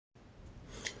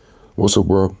What's up,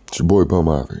 world? It's your boy Bum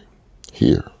Ivy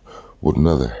here with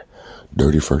another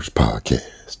Dirty First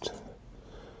podcast.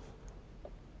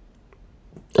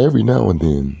 Every now and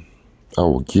then, I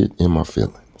will get in my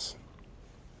feelings.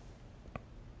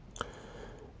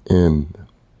 And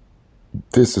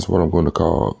this is what I'm going to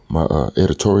call my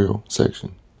editorial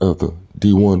section of the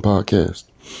D1 podcast.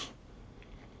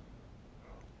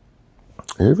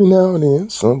 Every now and then,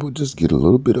 some will just get a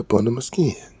little bit up under my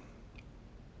skin.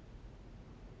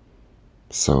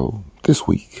 So this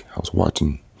week, I was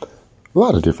watching a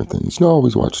lot of different things. I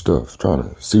always watch stuff, trying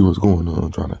to see what's going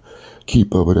on, trying to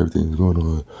keep up with everything that's going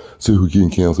on, see who's getting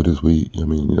canceled this week.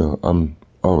 I'm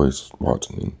always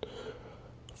watching and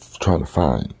trying to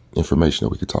find information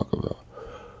that we could talk about.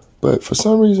 But for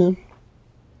some reason,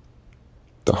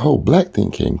 the whole black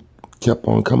thing kept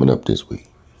on coming up this week.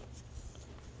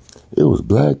 It was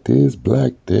black this,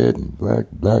 black that, and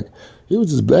black. It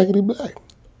was just blackity black.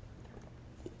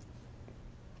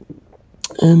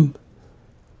 And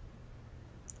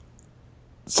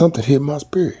something hit my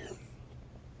spirit.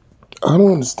 I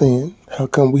don't understand how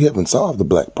come we haven't solved the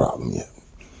black problem yet.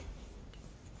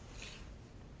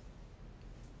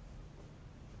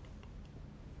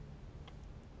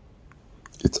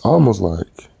 It's almost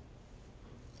like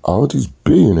all of these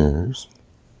billionaires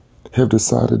have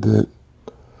decided that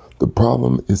the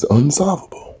problem is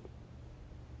unsolvable.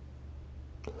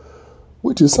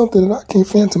 Which is something that I can't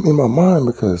fathom in my mind,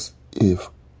 because if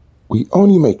we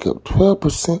only make up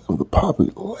 12% of the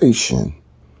population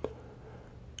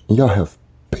and y'all have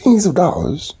billions of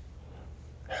dollars,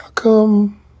 how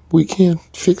come we can't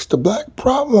fix the black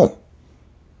problem?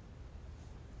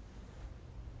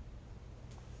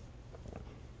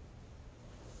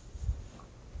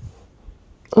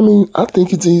 I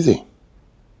think it's easy.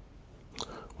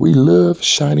 We love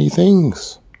shiny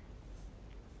things.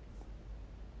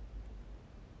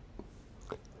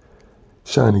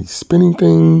 Shiny spinning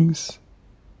things.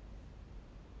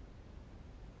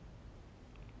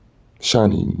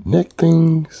 Shiny neck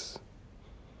things.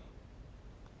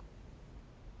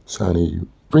 Shiny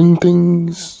ring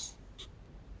things.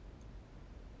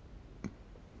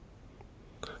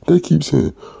 They keep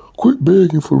saying, quit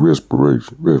begging for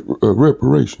reparations.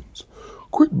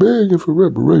 Quit begging for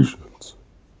reparations.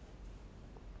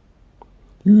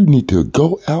 You need to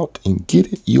go out and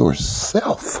get it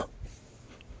yourself.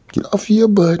 Get off your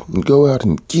butt and go out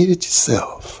and get it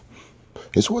yourself.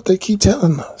 It's what they keep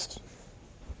telling us.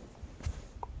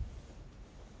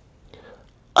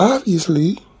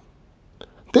 Obviously,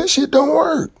 that shit don't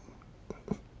work.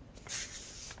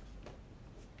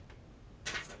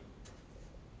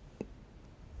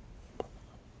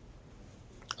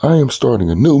 I am starting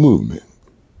a new movement.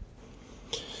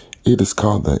 It is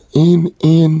called the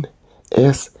NNSH.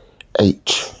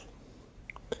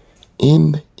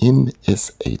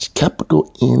 NNSH.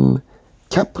 Capital N,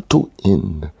 capital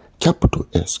N, capital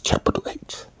S, capital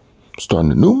H. I'm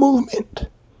starting a new movement.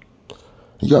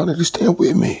 Y'all need to stand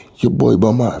with me. Your boy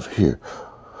Bum Ivy here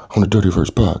on the Dirty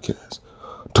First podcast.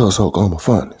 Tulsa, Oklahoma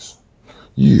finest.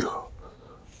 Yeah.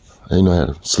 I didn't know how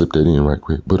to slip that in right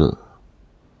quick, but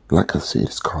like I said,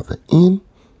 it's called the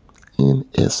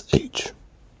NNSH.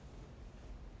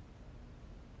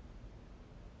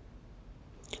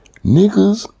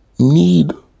 Niggas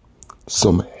need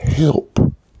some help.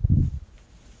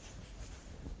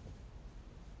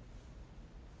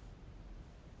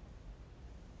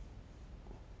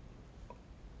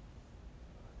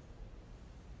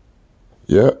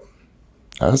 Yep,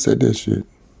 I said that shit.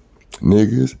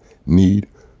 Niggas need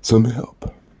some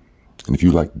help. And if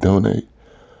you like to donate,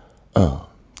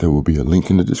 there will be a link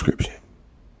in the description.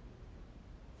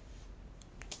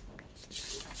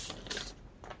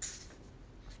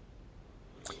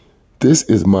 This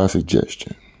is my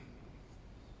suggestion.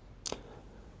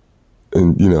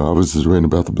 And, I was just ranting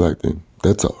about the black thing.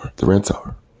 That's over. The rant's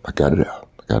over. I got it out.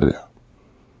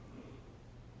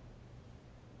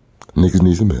 Niggas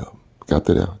need some help. Got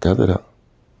that out.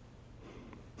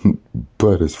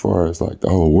 But as far as like the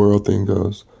whole world thing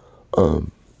goes, I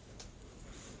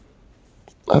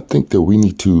think that we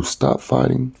need to stop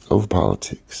fighting over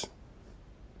politics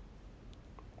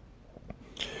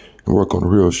and work on the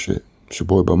real shit. It's your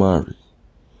boy Bum Ivy.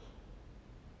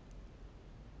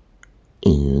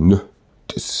 And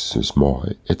this is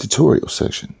my editorial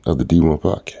section of the D1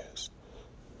 podcast.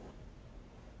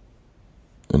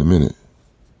 In a minute.